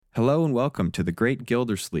Hello and welcome to The Great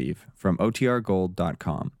Gildersleeve from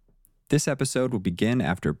OTRGold.com. This episode will begin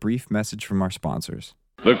after a brief message from our sponsors.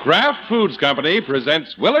 The Kraft Foods Company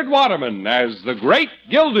presents Willard Waterman as The Great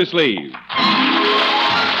Gildersleeve.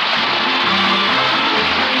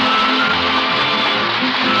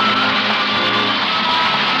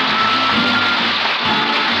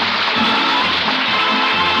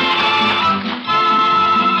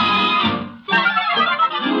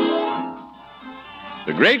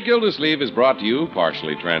 The Great Gildersleeve is brought to you,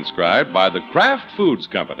 partially transcribed, by the Kraft Foods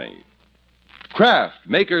Company. Kraft,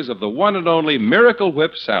 makers of the one and only Miracle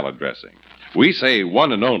Whip salad dressing. We say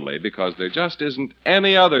one and only because there just isn't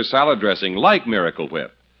any other salad dressing like Miracle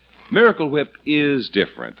Whip. Miracle Whip is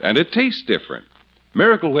different, and it tastes different.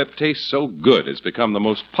 Miracle Whip tastes so good it's become the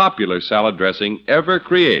most popular salad dressing ever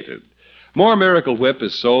created. More Miracle Whip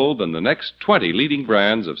is sold than the next 20 leading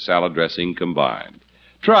brands of salad dressing combined.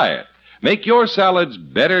 Try it. Make your salads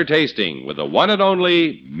better tasting with the one and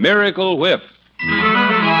only Miracle Whip.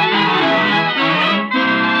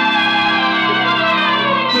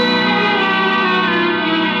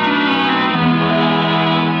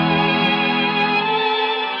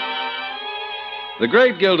 The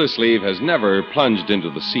Great Gildersleeve has never plunged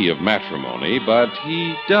into the sea of matrimony, but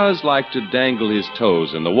he does like to dangle his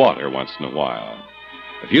toes in the water once in a while.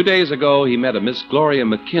 A few days ago, he met a Miss Gloria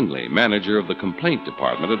McKinley, manager of the complaint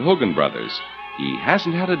department at Hogan Brothers. He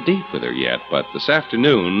hasn't had a date with her yet, but this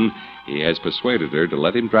afternoon he has persuaded her to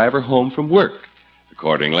let him drive her home from work.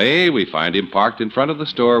 Accordingly, we find him parked in front of the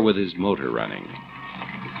store with his motor running.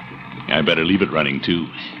 I better leave it running, too.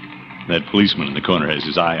 That policeman in the corner has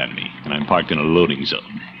his eye on me, and I'm parked in a loading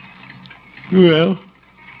zone. Well,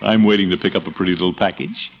 I'm waiting to pick up a pretty little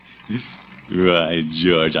package. Right,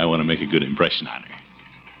 George, I want to make a good impression on her.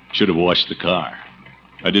 Should have washed the car.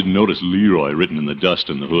 I didn't notice Leroy written in the dust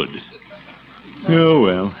on the hood. Oh,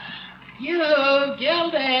 well. You,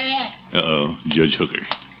 Gildy. Uh-oh, Judge Hooker.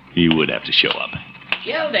 He would have to show up.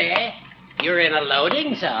 Gildy, you're in a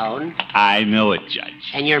loading zone. I know it,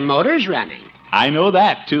 Judge. And your motor's running. I know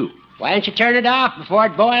that, too. Why don't you turn it off before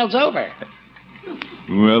it boils over?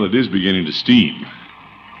 Well, it is beginning to steam.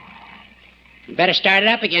 You better start it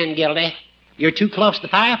up again, Gildy. You're too close to the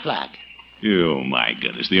fire plug. Oh, my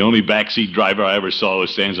goodness. The only backseat driver I ever saw who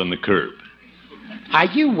stands on the curb. Are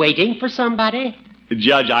you waiting for somebody?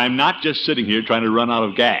 Judge, I'm not just sitting here trying to run out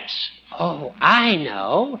of gas. Oh, I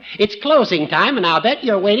know. It's closing time, and I'll bet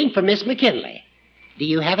you're waiting for Miss McKinley. Do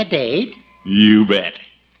you have a date? You bet.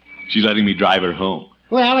 She's letting me drive her home.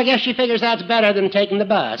 Well, I guess she figures that's better than taking the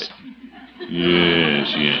bus.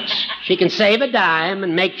 Yes. She can save a dime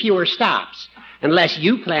and make fewer stops. Unless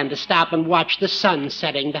you plan to stop and watch the sun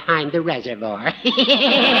setting behind the reservoir.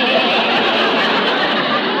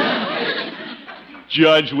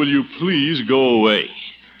 Judge, will you please go away?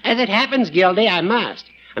 As it happens, Gildy, I must.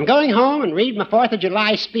 I'm going home and read my 4th of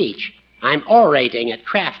July speech. I'm orating at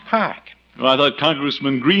Kraft Park. Well, I thought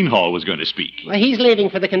Congressman Greenhall was going to speak. Well, he's leaving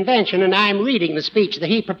for the convention, and I'm reading the speech that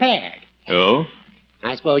he prepared. Oh?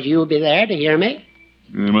 I suppose you'll be there to hear me?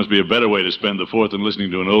 There must be a better way to spend the 4th than listening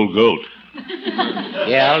to an old goat.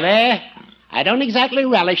 Gildy, I don't exactly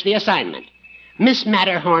relish the assignment. Miss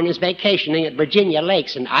Matterhorn is vacationing at Virginia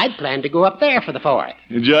Lakes, and I'd planned to go up there for the 4th.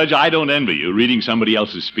 Judge, I don't envy you reading somebody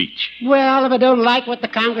else's speech. Well, if I don't like what the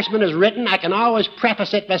congressman has written, I can always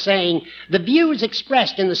preface it by saying, the views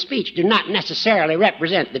expressed in the speech do not necessarily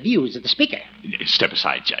represent the views of the speaker. Step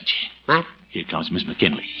aside, Judge. What? Here comes Miss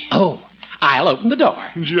McKinley. Oh, I'll open the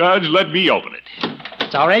door. Judge, let me open it.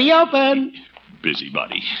 It's already open.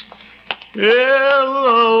 Busybody.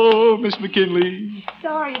 Hello, Miss McKinley.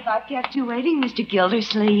 Sorry if I've kept you waiting, Mr.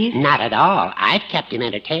 Gildersleeve. Not at all. I've kept him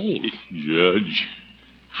entertained. Judge,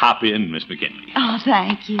 hop in, Miss McKinley. Oh,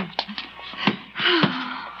 thank you.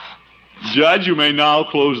 Judge, you may now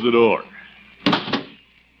close the door.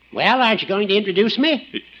 Well, aren't you going to introduce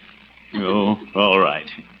me? Oh, all right.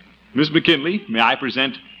 Miss McKinley, may I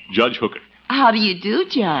present Judge Hooker? How do you do,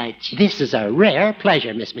 Judge? This is a rare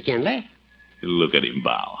pleasure, Miss McKinley. Look at him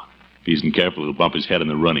bow. If he isn't careful, he'll bump his head on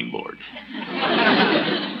the running board.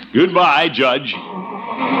 Goodbye, Judge.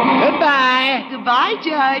 Goodbye. Goodbye,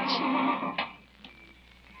 Judge.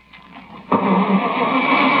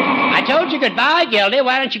 I told you goodbye, Gildy.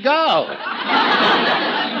 Why don't you go?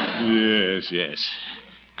 Yes.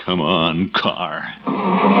 Come on, car.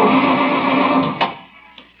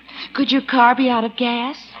 Could your car be out of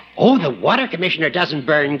gas? Oh, the water commissioner doesn't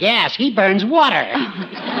burn gas. He burns water.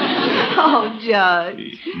 Oh,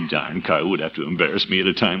 Judge. Darn car would have to embarrass me at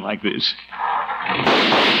a time like this.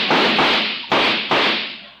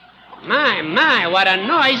 My, what a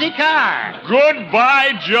noisy car.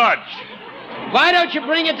 Goodbye, Judge. Why don't you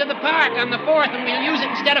bring it to the park on the 4th and we'll use it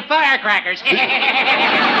instead of firecrackers?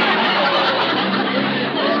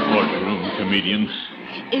 Courtroom comedian.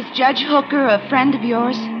 Is Judge Hooker a friend of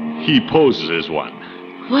yours? He poses as one.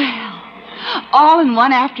 Well, all in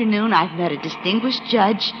one afternoon, I've met a distinguished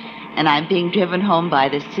judge, and I'm being driven home by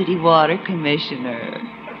the city water commissioner.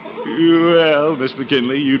 Well, Miss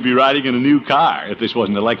McKinley, you'd be riding in a new car if this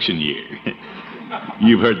wasn't election year.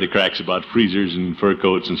 You've heard the cracks about freezers and fur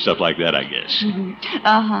coats and stuff like that, I guess.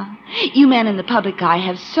 Uh-huh. You men in the public eye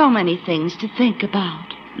have so many things to think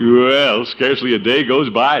about. Well, scarcely a day goes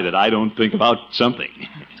by that I don't think about something.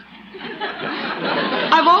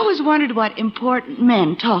 I've always wondered what important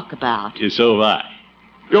men talk about. So have I.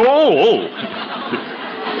 Oh!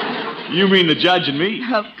 You mean the judge and me?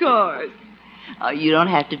 Of course. Oh, you don't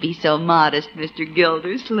have to be so modest, Mr.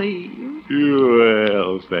 Gildersleeve.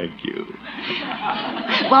 Well, thank you.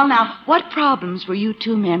 Well, now, what problems were you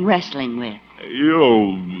two men wrestling with?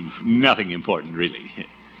 Oh, nothing important, really.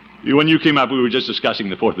 When you came up, we were just discussing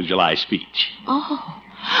the 4th of July speech. Oh,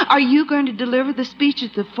 are you going to deliver the speech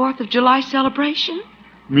at the 4th of July celebration?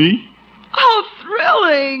 Me? Oh,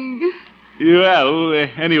 thrilling! Well,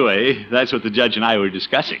 anyway, that's what the judge and I were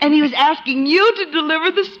discussing. And he was asking you to deliver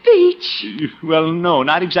the speech. Well, no,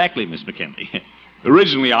 not exactly, Miss McKinley.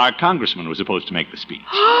 Originally, our congressman was supposed to make the speech.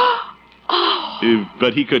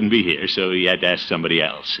 But he couldn't be here, so he had to ask somebody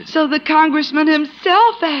else. So the congressman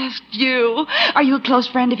himself asked you. Are you a close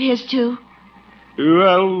friend of his, too?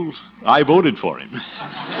 Well, I voted for him.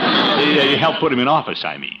 He helped put him in office,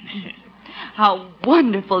 I mean. How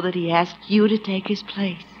wonderful that he asked you to take his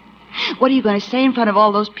place. What are you going to say in front of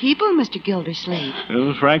all those people, Mr. Gildersleeve?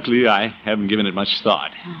 Well, frankly, I haven't given it much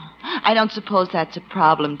thought. I don't suppose that's a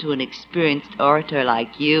problem to an experienced orator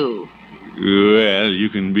like you. Well, you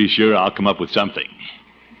can be sure I'll come up with something.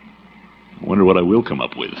 I wonder what I will come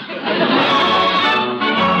up with.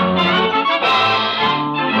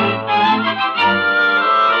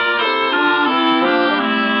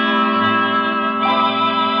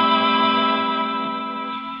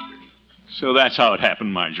 So that's how it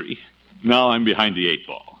happened, Marjorie. Now I'm behind the 8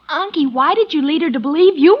 ball. Unky, why did you lead her to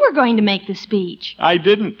believe you were going to make the speech? I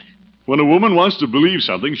didn't. When a woman wants to believe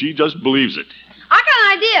something, she just believes it. I got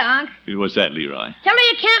an idea, Unc. What's that, Leroy? Tell her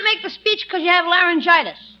you can't make the speech because you have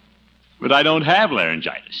laryngitis. But I don't have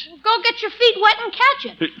laryngitis. Go get your feet wet and catch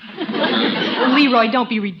it. Leroy, don't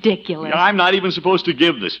be ridiculous. I'm not even supposed to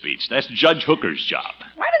give the speech. That's Judge Hooker's job.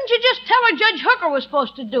 Why didn't you just tell her Judge Hooker was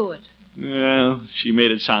supposed to do it? Well, she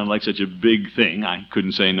made it sound like such a big thing, I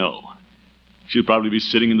couldn't say no. She'll probably be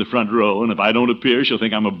sitting in the front row, and if I don't appear, she'll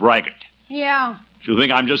think I'm a braggart. Yeah. She'll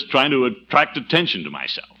think I'm just trying to attract attention to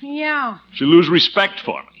myself. Yeah. She'll lose respect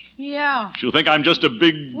for me. Yeah. She'll think I'm just a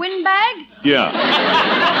big... Windbag? Yeah.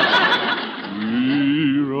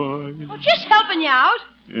 Leroy. Well, just helping you out.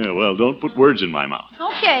 Yeah, well, don't put words in my mouth.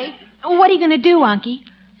 Okay. What are you going to do, Unky?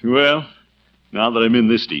 Well, now that I'm in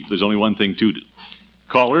this deep, there's only one thing to do.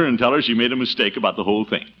 Call her and tell her she made a mistake about the whole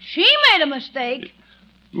thing. She made a mistake.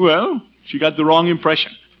 Well, she got the wrong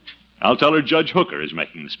impression. I'll tell her Judge Hooker is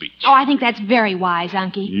making the speech. Oh, I think that's very wise,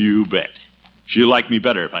 Unky. You bet. She'll like me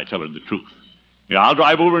better if I tell her the truth. Yeah, I'll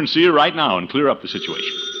drive over and see her right now and clear up the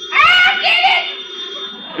situation. Ah, get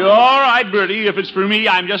it! All right, Bertie. If it's for me,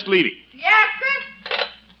 I'm just leaving. Yes, sir.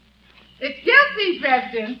 Excuse me,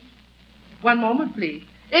 President. One moment, please.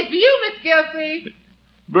 It's you, Miss Gilsey.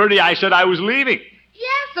 Bertie, I said I was leaving.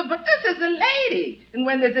 Yes, sir, but this is a lady. And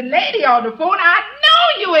when there's a lady on the phone, I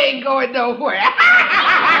know you ain't going nowhere.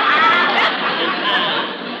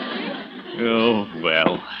 Oh,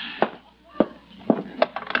 well.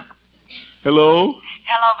 Hello?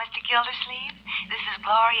 Hello, Mr. Gildersleeve. This is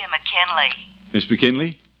Gloria McKinley. Miss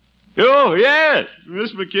McKinley? Oh, yes,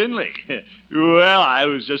 Miss McKinley. Well, I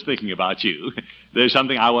was just thinking about you. There's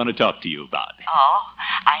something I want to talk to you about. Oh,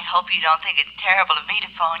 I hope you don't think it's terrible of me to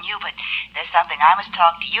phone you, but there's something I must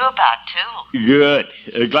talk to you about, too.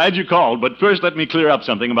 Good. Glad you called, but first let me clear up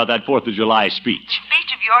something about that 4th of July speech.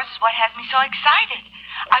 Speech of yours is what has me so excited.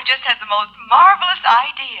 I've just had the most marvelous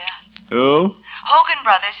idea. Oh? Hogan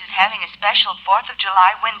Brothers is having a special 4th of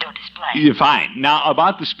July window display. Yeah, fine. Now,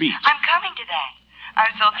 about the speech. I'm coming to that.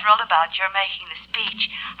 I'm so thrilled about your making the speech.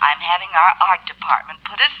 I'm having our art department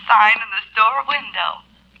put a sign in the store window.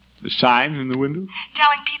 The sign in the window?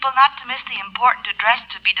 Telling people not to miss the important address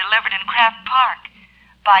to be delivered in Craft Park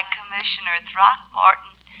by Commissioner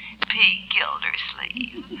Throckmorton P.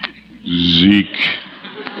 Gildersleeve. Zeke.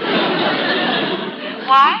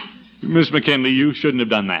 What? Miss McKinley, you shouldn't have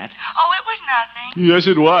done that. Oh, it was nothing. Yes,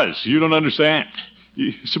 it was. You don't understand.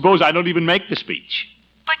 Suppose I don't even make the speech.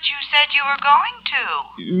 But you said you were going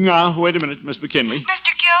to. Now, wait a minute, Miss McKinley.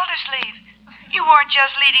 Mr. Gildersleeve, You weren't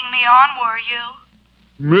just leading me on, were you?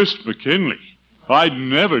 Miss McKinley, I'd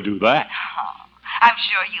never do that. Oh, I'm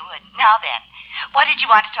sure you wouldn't. Now then, what did you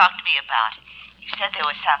want to talk to me about? You said there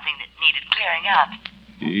was something that needed clearing up.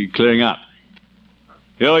 Clearing up?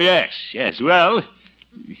 Oh, yes. Well,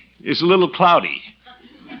 it's a little cloudy.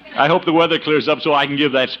 I hope the weather clears up so I can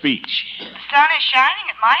give that speech. The sun is shining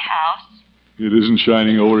at my house. It isn't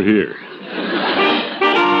shining over here.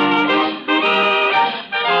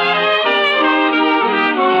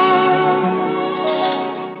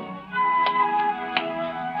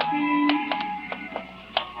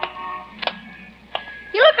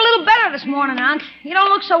 You look a little better this morning, Unc. You don't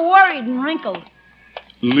look so worried and wrinkled.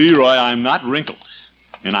 Leroy, I'm not wrinkled.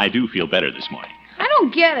 And I do feel better this morning. I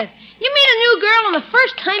don't get it. You meet a new girl, and the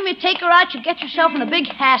first time you take her out, you get yourself in a big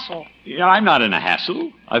hassle. Yeah, I'm not in a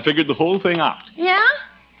hassle. I figured the whole thing out. Yeah?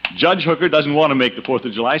 Judge Hooker doesn't want to make the 4th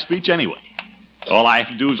of July speech anyway. All I have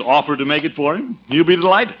to do is offer to make it for him. He'll be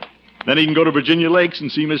delighted. Then he can go to Virginia Lakes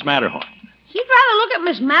and see Miss Matterhorn. He'd rather look at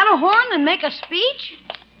Miss Matterhorn than make a speech?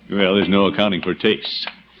 Well, there's no accounting for tastes.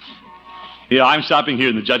 Yeah, I'm stopping here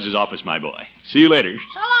in the judge's office, my boy. See you later.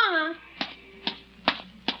 So long, Unc.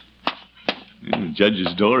 The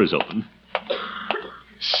judge's door is open.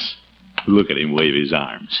 Look at him wave his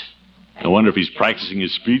arms. I wonder if he's practicing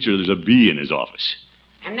his speech or there's a bee in his office.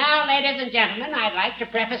 And now, ladies and gentlemen, I'd like to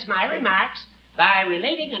preface my remarks by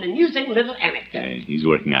relating an amusing little anecdote. He's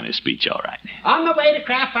working on his speech, all right. On the way to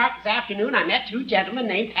Craft Park this afternoon, I met two gentlemen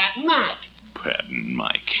named Pat and Mike. Pat and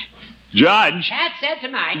Mike. Judge! Pat said to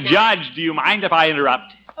Mike... Judge, do you mind if I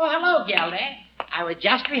interrupt? Oh, hello, Gildy. I was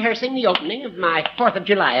just rehearsing the opening of my 4th of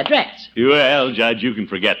July address. Well, Judge, you can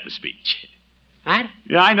forget the speech. What?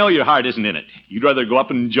 Yeah, I know your heart isn't in it. You'd rather go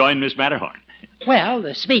up and join Miss Matterhorn. Well,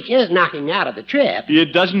 the speech is knocking out of the trip.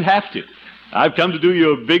 It doesn't have to. I've come to do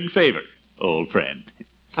you a big favor, old friend.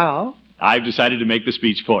 Oh? I've decided to make the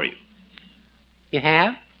speech for you. You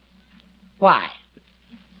have? Why?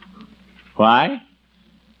 Why?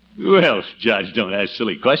 Well, Judge, don't ask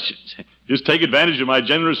silly questions. Just take advantage of my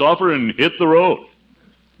generous offer and hit the road.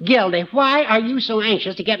 Gildy, why are you so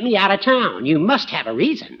anxious to get me out of town? You must have a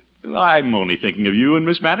reason. I'm only thinking of you and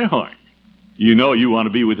Miss Matterhorn. You know you want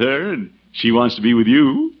to be with her, and she wants to be with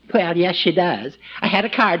you. Well, yes, she does. I had a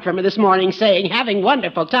card from her this morning saying, having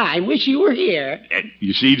wonderful time, wish you were here.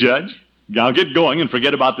 You see, Judge? Now get going and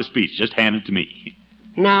forget about the speech. Just hand it to me.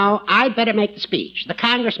 No, I'd better make the speech. The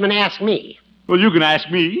congressman asked me. Well, you can ask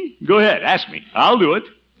me. Go ahead, ask me. I'll do it.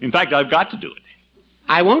 In fact, I've got to do it.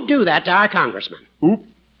 I won't do that to our congressman. Oop.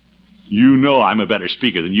 You know I'm a better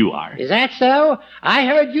speaker than you are. Is that so? I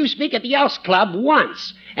heard you speak at the Elks Club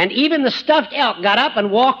once, and even the stuffed elk got up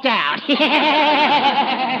and walked out.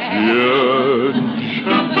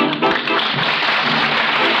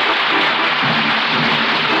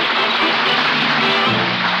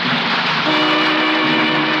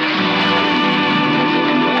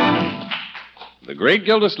 The Great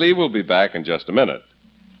Gildersleeve will be back in just a minute.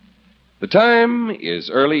 The time is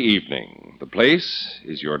early evening. The place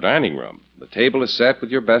is your dining room. The table is set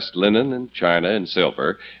with your best linen and china and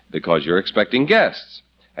silver because you're expecting guests.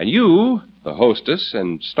 And you, the hostess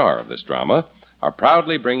and star of this drama, are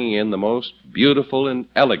proudly bringing in the most beautiful and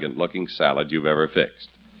elegant-looking salad you've ever fixed.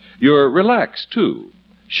 You're relaxed, too,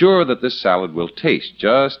 sure that this salad will taste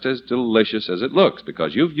just as delicious as it looks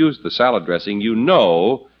because you've used the salad dressing you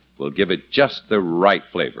know will give it just the right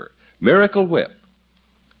flavor. Miracle Whip.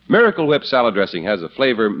 Miracle Whip salad dressing has a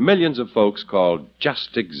flavor millions of folks call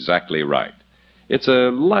just exactly right. It's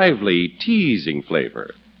a lively, teasing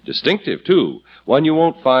flavor. Distinctive, too, one you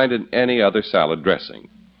won't find in any other salad dressing.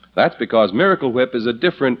 That's because Miracle Whip is a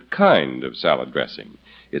different kind of salad dressing.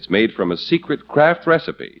 It's made from a secret Kraft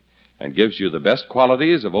recipe and gives you the best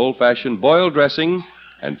qualities of old-fashioned boiled dressing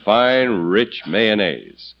and fine, rich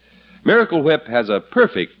mayonnaise. Miracle Whip has a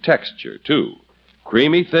perfect texture, too.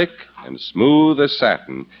 Creamy thick and smooth as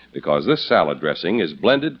satin because this salad dressing is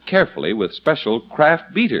blended carefully with special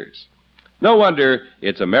Kraft beaters. No wonder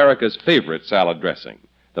it's America's favorite salad dressing,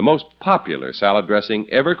 the most popular salad dressing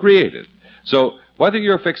ever created. So whether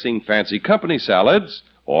you're fixing fancy company salads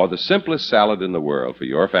or the simplest salad in the world for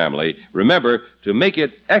your family, remember to make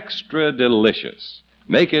it extra delicious.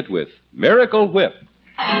 Make it with Miracle Whip.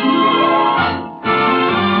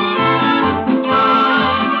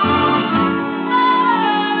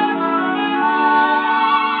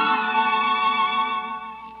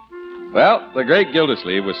 Well, the great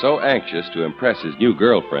Gildersleeve was so anxious to impress his new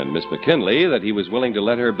girlfriend, Miss McKinley, that he was willing to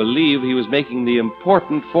let her believe he was making the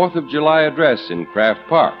important 4th of July address in Craft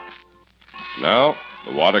Park. Now,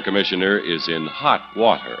 the water commissioner is in hot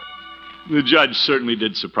water. The judge certainly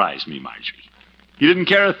did surprise me, Marjorie. He didn't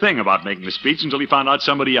care a thing about making the speech until he found out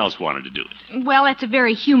somebody else wanted to do it. Well, that's a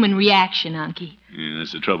very human reaction, Unky. Yeah,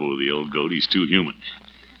 that's the trouble with the old goat. He's too human.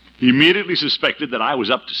 He immediately suspected that I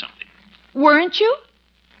was up to something. Weren't you?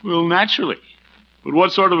 Well, naturally. But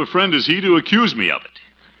what sort of a friend is he to accuse me of it?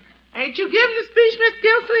 Ain't you giving the speech, Miss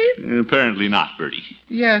Gilsleeve? Apparently not, Bertie.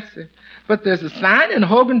 Yes, sir. But there's a sign in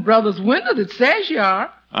Hogan Brothers' window that says you are.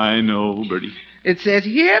 I know, Bertie. It says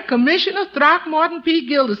here, Commissioner Throckmorton P.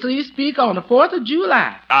 Gildersleeve speak on the 4th of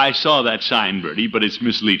July. I saw that sign, Bertie, but it's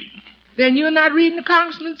misleading. Then you're not reading the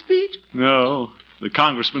congressman's speech? No, the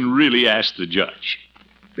congressman really asked the judge.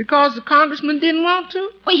 Because the congressman didn't want to?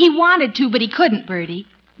 Well, he wanted to, but he couldn't, Bertie.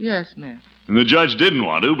 Yes, ma'am. And the judge didn't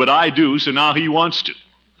want to, but I do, so now he wants to.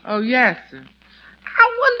 Oh, yes, sir.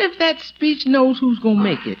 I wonder if that speech knows who's going to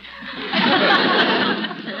make it.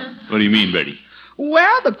 What do you mean, Bertie?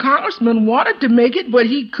 Well, the congressman wanted to make it, but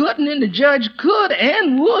he couldn't, and the judge could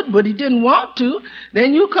and would, but he didn't want to.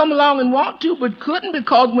 Then you come along and want to, but couldn't,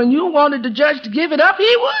 because when you wanted the judge to give it up,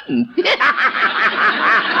 he wouldn't.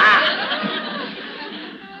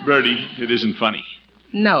 Bertie, it isn't funny.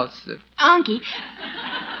 No, sir. Unky,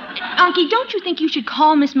 don't you think you should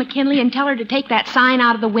call Miss McKinley and tell her to take that sign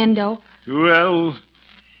out of the window? Well,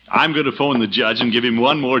 I'm going to phone the judge and give him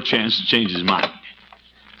one more chance to change his mind.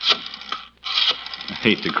 I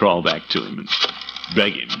hate to crawl back to him and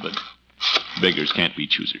beg him, but beggars can't be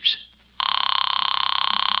choosers.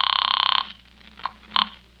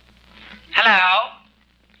 Hello?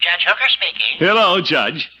 Judge Hooker speaking. Hello,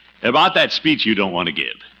 Judge. About that speech you don't want to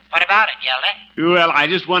give. What about it, Gildy? Well, I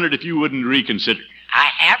just wondered if you wouldn't reconsider. I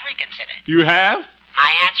have reconsidered. You have?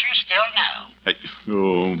 My answer is still no.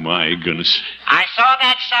 Oh, my goodness. I saw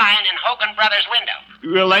that sign in Hogan Brothers'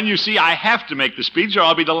 window. Well, then you see, I have to make the speech or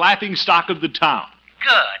I'll be the laughing stock of the town.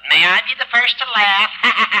 Good. May I be the first to laugh?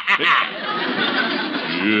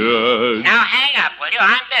 Yes. Now hang up, will you?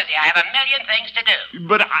 I'm busy. I have a million things to do.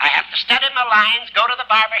 But I have to study my lines, go to the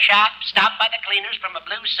barber shop, stop by the cleaners from a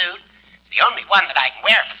blue suit. The only one that I can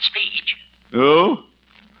wear for the speech. Oh?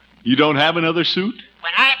 You don't have another suit?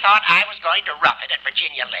 When I thought I was going to rough it at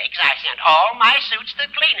Virginia Lakes, I sent all my suits to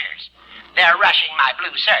the cleaners. They're rushing my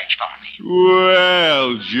blue serge for me.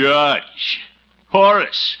 Well, Judge.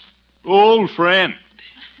 Horace. Old friend.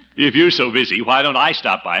 If you're so busy, why don't I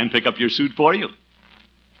stop by and pick up your suit for you?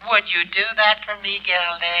 Would you do that for me,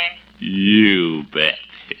 Gildy? You bet.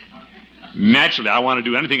 Naturally, I want to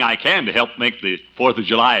do anything I can to help make the 4th of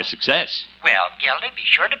July a success. Well, Gildy, be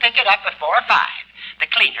sure to pick it up before 5. The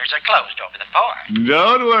cleaners are closed over the 4th.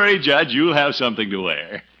 Don't worry, Judge. You'll have something to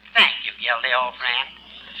wear. Thank you, Gildy, old friend.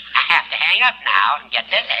 I have to hang up now and get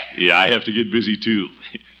busy. Yeah, I have to get busy, too.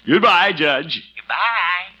 Goodbye, Judge.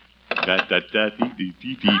 Goodbye.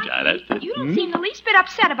 You don't seem the least bit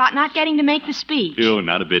upset about not getting to make the speech. Oh,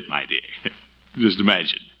 not a bit, my dear. Just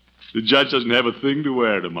imagine. The judge doesn't have a thing to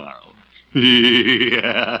wear tomorrow.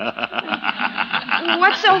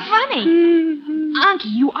 What's so funny? Unky,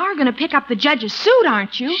 you are going to pick up the judge's suit,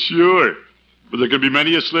 aren't you? Sure. But there could be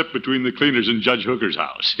many a slip between the cleaners and Judge Hooker's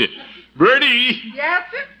house. Bertie! Yes,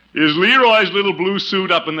 sir? Is Leroy's little blue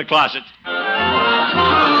suit up in the closet?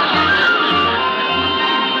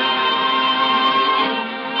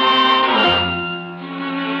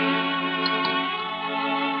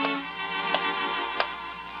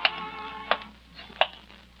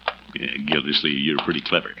 Yeah, Gildersleeve, you're pretty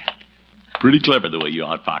clever. Pretty clever the way you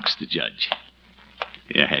outfoxed the judge.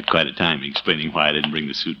 Yeah, I had quite a time explaining why I didn't bring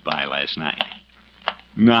the suit by last night.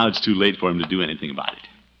 Now it's too late for him to do anything about it.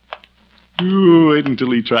 Ooh, wait until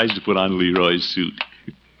he tries to put on Leroy's suit.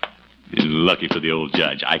 And lucky for the old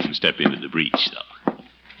judge, I can step into the breach, though.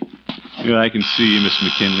 Yeah, I can see Miss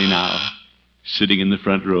McKinley now, sitting in the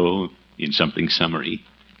front row in something summery,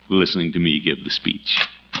 listening to me give the speech.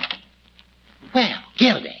 Well,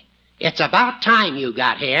 Gildy, it's about time you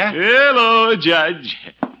got here. Hello, Judge.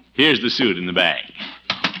 Here's the suit in the bag.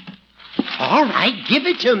 All right, give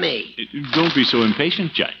it to me. Don't be so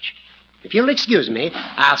impatient, Judge. If you'll excuse me,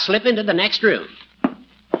 I'll slip into the next room.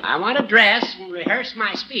 I want to dress and rehearse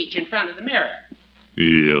my speech in front of the mirror.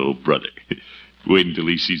 Oh, brother. Wait until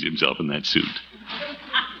he sees himself in that suit.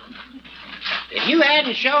 If you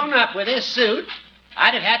hadn't shown up with this suit,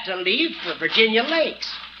 I'd have had to leave for Virginia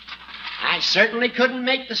Lakes. I certainly couldn't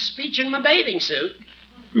make the speech in my bathing suit.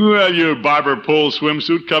 Well, your barber pole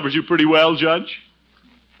swimsuit covers you pretty well, Judge.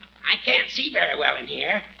 I can't see very well in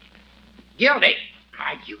here. Gildy,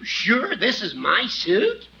 are you sure this is my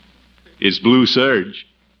suit? It's blue serge.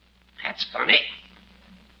 That's funny.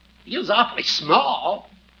 Feels awfully small.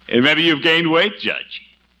 And maybe you've gained weight, Judge.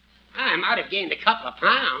 I might have gained a couple of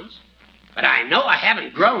pounds, but I know I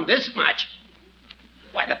haven't grown this much.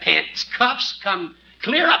 Why, the pants cuffs come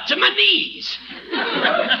clear up to my knees.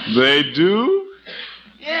 They do?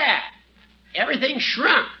 Yeah, everything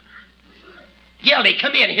shrunk. Gildy,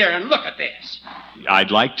 come in here and look at this.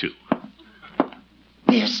 I'd like to.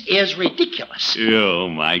 This is ridiculous. Oh,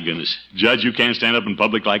 my goodness. Judge, you can't stand up in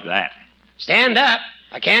public like that. Stand up.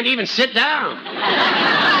 I can't even sit down.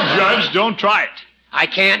 Judge, don't try it. I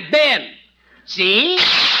can't bend. See?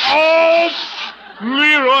 Oh!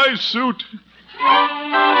 Leroy's suit.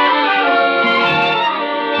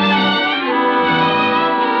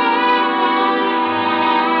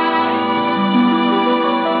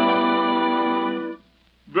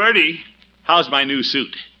 Bertie, how's my new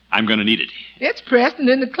suit? I'm going to need it. It's pressed and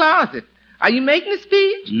in the closet. Are you making a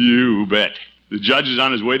speech? You bet. The judge is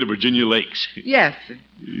on his way to Virginia Lakes. Yes, sir.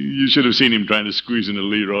 You should have seen him trying to squeeze into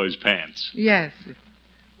Leroy's pants. Yes, sir.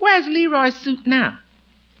 Where's Leroy's suit now?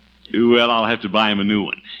 Well, I'll have to buy him a new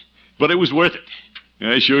one. But it was worth it.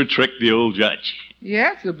 I sure tricked the old judge.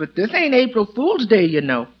 Yes, sir, but this ain't April Fool's Day, you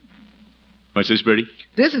know. What's this, Bertie?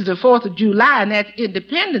 This is the 4th of July, and that's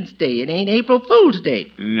Independence Day. It ain't April Fool's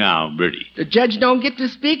Day. Now, Bertie. The judge don't get to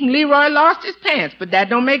speak, and Leroy lost his pants, but that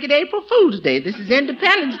don't make it April Fool's Day. This is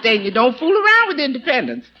Independence Day, and you don't fool around with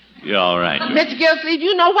independence. Yeah, all right. Mr. Gillsleeve,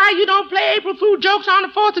 you know why you don't play April Fool jokes on the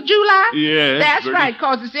 4th of July? Yes, That's Bertie. right,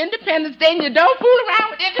 because it's Independence Day, and you don't fool around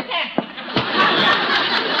with independence.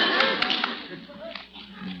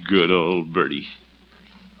 Good old Bertie.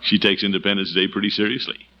 She takes Independence Day pretty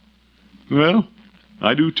seriously. Well,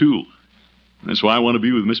 I do too. That's why I want to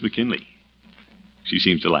be with Miss McKinley. She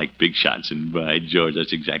seems to like big shots, and by George,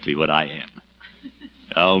 that's exactly what I am.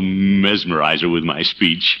 I'll mesmerize her with my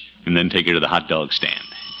speech, and then take her to the hot dog stand.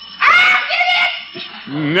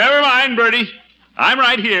 Never mind, Bertie. I'm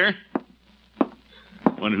right here.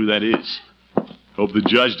 Wonder who that is. Hope the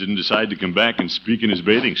judge didn't decide to come back and speak in his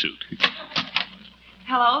bathing suit.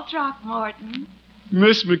 Hello, Throckmorton.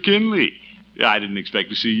 Miss McKinley. I didn't expect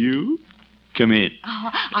to see you. Come in. Oh,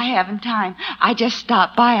 I haven't time. I just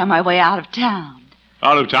stopped by on my way out of town.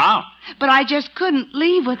 Out of town? But I just couldn't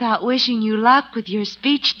leave without wishing you luck with your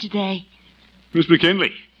speech today. Miss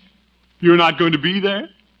McKinley, you're not going to be there?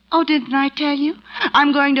 Oh, didn't I tell you?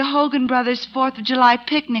 I'm going to Hogan Brothers' 4th of July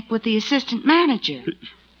picnic with the assistant manager.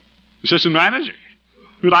 Assistant manager?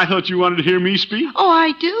 But I thought you wanted to hear me speak. Oh,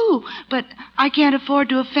 I do, but I can't afford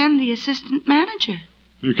to offend the assistant manager.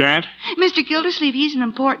 You can't? Mr. Gildersleeve, he's an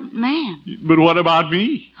important man. But what about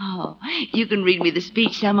me? Oh, you can read me the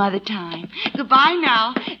speech some other time. Goodbye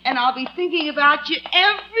now, and I'll be thinking about you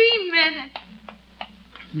every minute.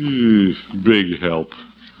 Big help.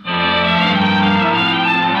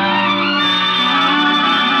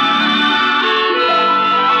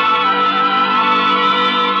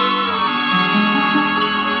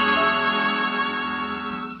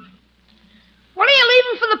 When are you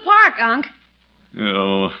leaving for the park, Unc?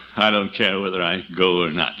 Oh, I don't care whether I go or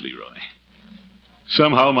not, Leroy.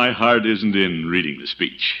 Somehow my heart isn't in reading the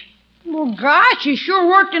speech. Well, gosh, you sure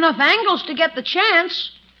worked enough angles to get the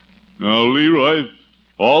chance. No, Leroy,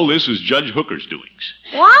 all this is Judge Hooker's doings.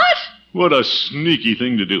 What? What a sneaky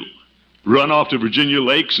thing to do. Run off to Virginia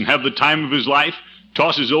Lakes and have the time of his life,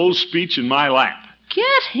 toss his old speech in my lap.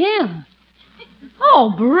 Get him.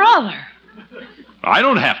 Oh, brother. I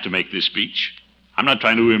don't have to make this speech. I'm not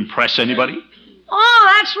trying to impress anybody.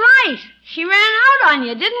 Oh, that's right. She ran out on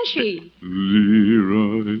you, didn't she?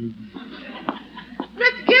 Leroy.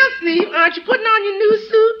 Mr. Gillsleeve, aren't you putting on your new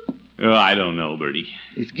suit? Oh, I don't know, Bertie.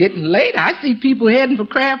 It's getting late. I see people heading for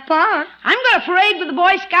Craft Park. I'm going to parade with the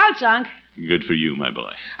Boy Scouts, Unc. Good for you, my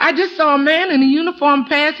boy. I just saw a man in a uniform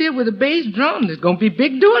pass here with a bass drum. There's going to be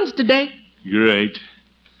big doings today. Great.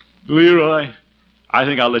 Leroy, I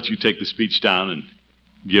think I'll let you take the speech down and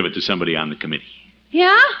give it to somebody on the committee.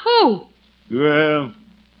 Yeah? Who? Well,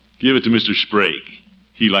 give it to Mr. Sprague.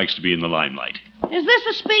 He likes to be in the limelight. Is this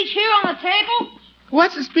a speech here on the table?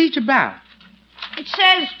 What's the speech about? It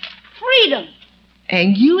says freedom.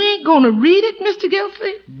 And you ain't going to read it, Mr.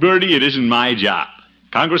 Gillsleeve? Bertie, it isn't my job.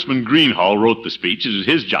 Congressman Greenhall wrote the speech. It was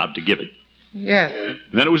his job to give it. Yes, sir.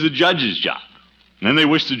 And then it was the judge's job. And then they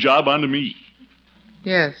wished the job onto me.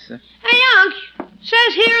 Yes, sir. Hey, Unc,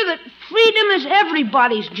 says here that freedom is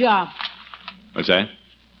everybody's job. What's that?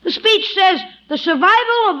 The speech says the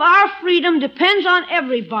survival of our freedom depends on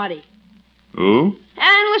everybody. Oh?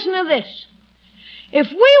 And listen to this. If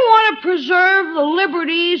we want to preserve the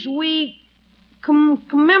liberties we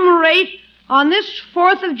commemorate on this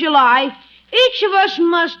 4th of July, each of us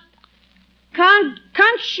must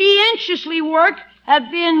conscientiously work at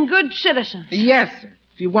being good citizens. Yes, sir.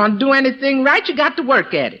 If you want to do anything right, you got to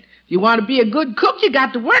work at it. If you want to be a good cook, you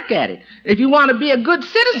got to work at it. If you want to be a good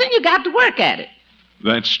citizen, you got to work at it.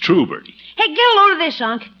 That's true, Bertie. Hey, get a load of this,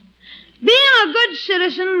 Unc. Being a good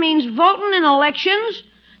citizen means voting in elections,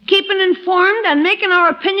 keeping informed and making our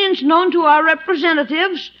opinions known to our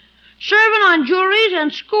representatives, serving on juries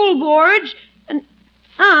and school boards, and...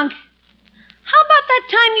 Unc, how about that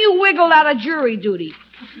time you wiggled out of jury duty?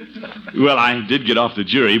 Well, I did get off the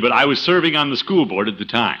jury, but I was serving on the school board at the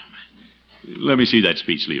time. Let me see that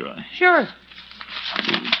speech, Leroy. Sure.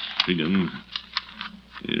 Freedom.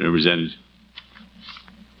 Represented.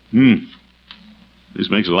 This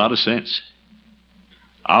makes a lot of sense.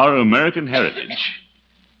 Our American heritage,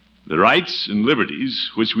 the rights and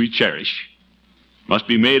liberties which we cherish, must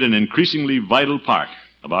be made an increasingly vital part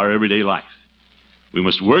of our everyday life. We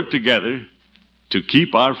must work together to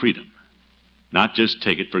keep our freedom, not just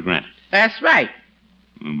take it for granted. That's right.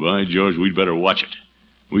 By George, we'd better watch it.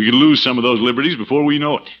 We could lose some of those liberties before we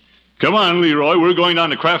know it. Come on, Leroy, we're going down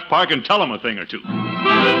to Kraft Park and tell them a thing or two.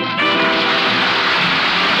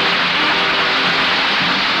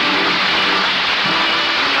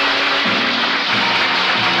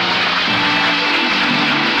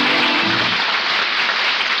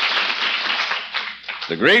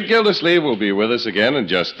 The Great Gildersleeve will be with us again in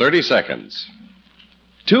just 30 seconds.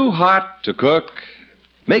 Too hot to cook?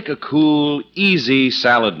 Make a cool, easy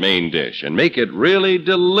salad main dish and make it really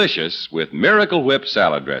delicious with Miracle Whip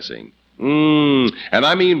salad dressing. And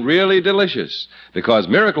I mean really delicious, because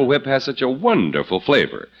Miracle Whip has such a wonderful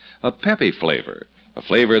flavor, a peppy flavor, a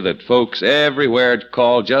flavor that folks everywhere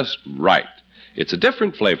call just right. It's a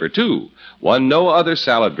different flavor, too, one no other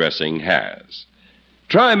salad dressing has.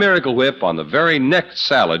 Try Miracle Whip on the very next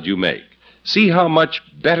salad you make. See how much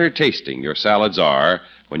better tasting your salads are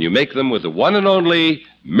when you make them with the one and only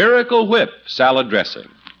Miracle Whip salad dressing.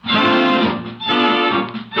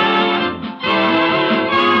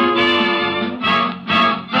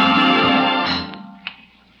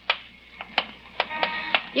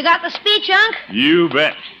 You got the speech, Unc? You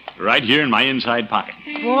bet. Right here in my inside pocket.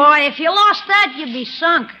 Boy, if you lost that, you'd be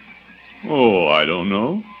sunk. Oh, I don't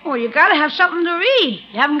know. Well, you gotta have something to read.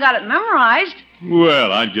 You haven't got it memorized.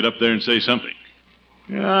 Well, I'd get up there and say something.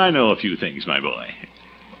 I know a few things, my boy.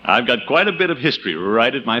 I've got quite a bit of history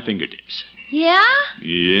right at my fingertips. Yeah?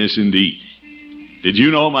 Yes, indeed. Did you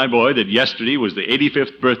know, my boy, that yesterday was the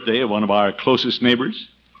 85th birthday of one of our closest neighbors?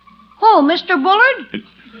 Oh, Mr. Bullard?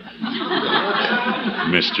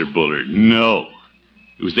 Mr. Bullard, no.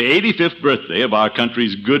 It was the 85th birthday of our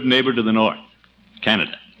country's good neighbor to the north,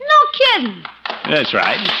 Canada. No kidding. That's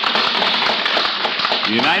right.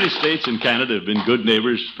 The United States and Canada have been good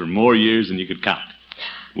neighbors for more years than you could count,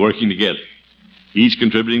 working together, each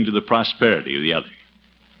contributing to the prosperity of the other.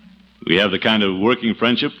 We have the kind of working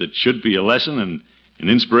friendship that should be a lesson and an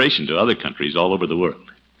inspiration to other countries all over the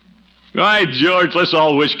world. All right, George, let's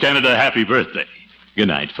all wish Canada a happy birthday. Good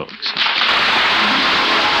night, folks.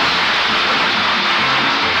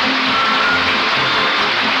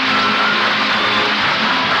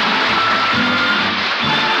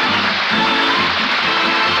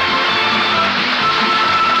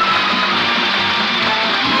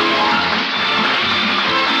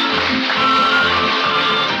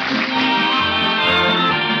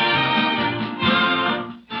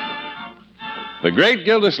 The Great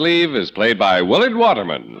Gildersleeve is played by Willard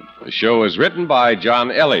Waterman. The show is written by John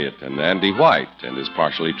Elliott and Andy White and is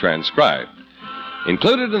partially transcribed.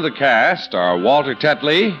 Included in the cast are Walter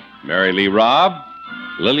Tetley, Mary Lee Robb,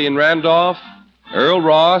 Lillian Randolph, Earl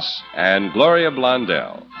Ross, and Gloria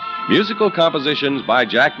Blondell. Musical compositions by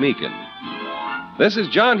Jack Meakin. This is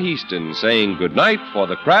John Heaston saying goodnight for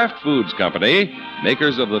the Kraft Foods Company,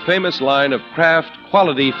 makers of the famous line of Kraft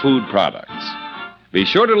quality food products. Be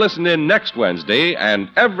sure to listen in next Wednesday and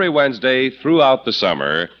every Wednesday throughout the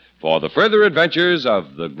summer for the further adventures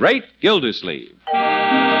of the Great Gildersleeve.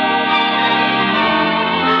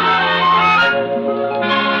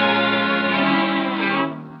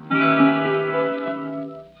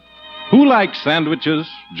 Who likes sandwiches?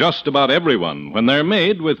 Just about everyone, when they're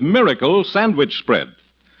made with Miracle Sandwich Spread.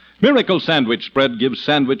 Miracle Sandwich Spread gives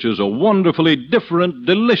sandwiches a wonderfully different,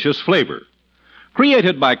 delicious flavor.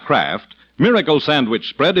 Created by Kraft, Miracle Sandwich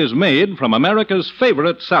Spread is made from America's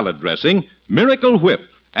favorite salad dressing, Miracle Whip,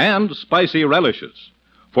 and spicy relishes.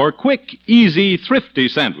 For quick, easy, thrifty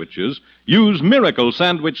sandwiches, use Miracle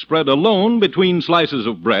Sandwich Spread alone between slices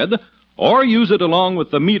of bread, or use it along with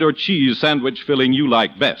the meat or cheese sandwich filling you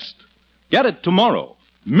like best. Get it tomorrow.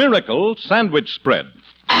 Miracle Sandwich Spread.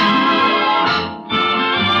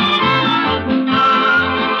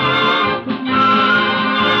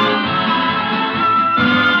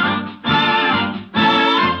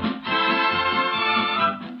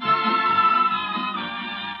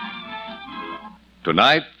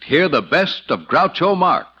 Tonight, hear the best of Groucho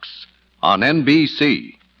Marx on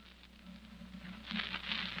NBC.